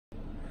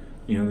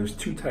You know, there's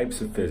two types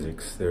of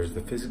physics. There's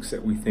the physics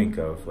that we think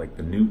of, like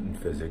the Newton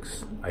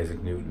physics,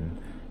 Isaac Newton,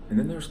 and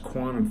then there's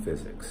quantum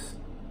physics,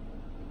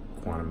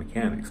 quantum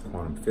mechanics,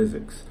 quantum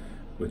physics,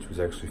 which was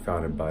actually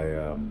founded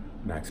by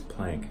Max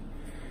Planck.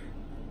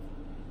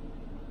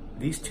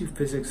 These two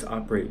physics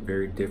operate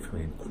very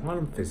differently, and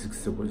quantum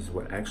physics is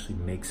what actually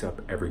makes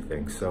up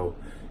everything. So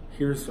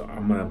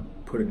I'm gonna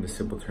put it into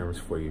simple terms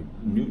for you.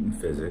 Newton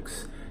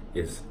physics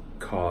is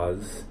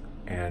cause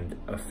and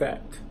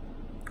effect,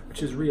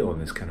 which is real in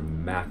this kind of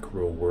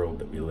macro world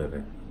that we live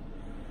in.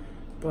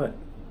 But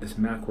this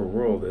macro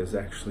world is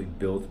actually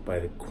built by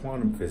the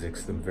quantum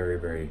physics, the very,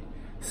 very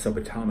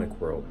subatomic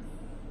world.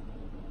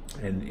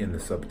 And in the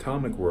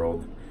subatomic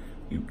world,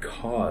 you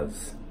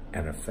cause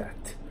an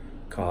effect.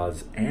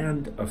 Cause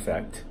and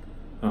effect,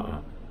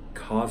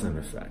 cause and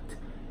effect.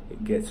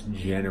 It gets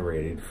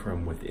generated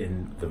from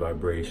within the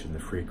vibration, the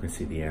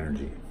frequency, the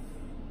energy.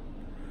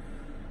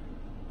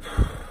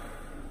 I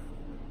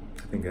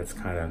think that's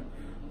kind of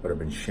what I've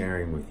been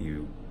sharing with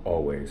you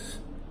always,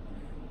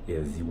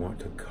 is you want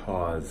to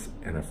cause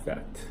an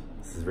effect.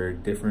 This is very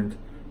different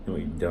than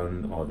what you've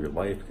done all of your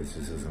life, because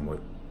this isn't what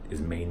is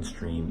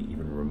mainstream,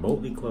 even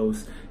remotely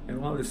close, and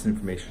a lot of this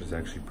information is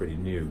actually pretty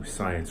new,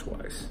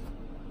 science-wise.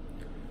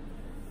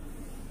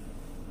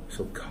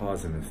 So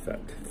cause and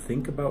effect.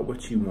 Think about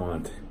what you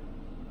want.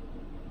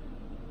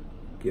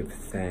 Give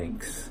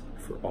thanks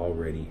for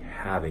already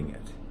having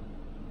it.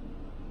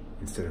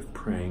 Instead of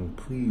praying,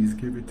 please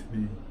give it to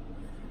me.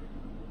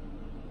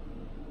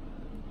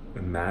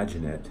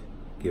 Imagine it.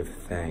 Give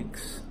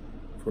thanks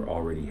for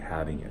already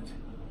having it.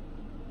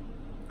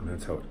 And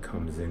that's how it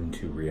comes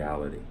into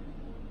reality.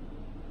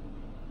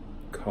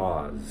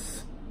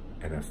 Cause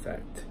and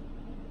effect.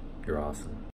 You're awesome.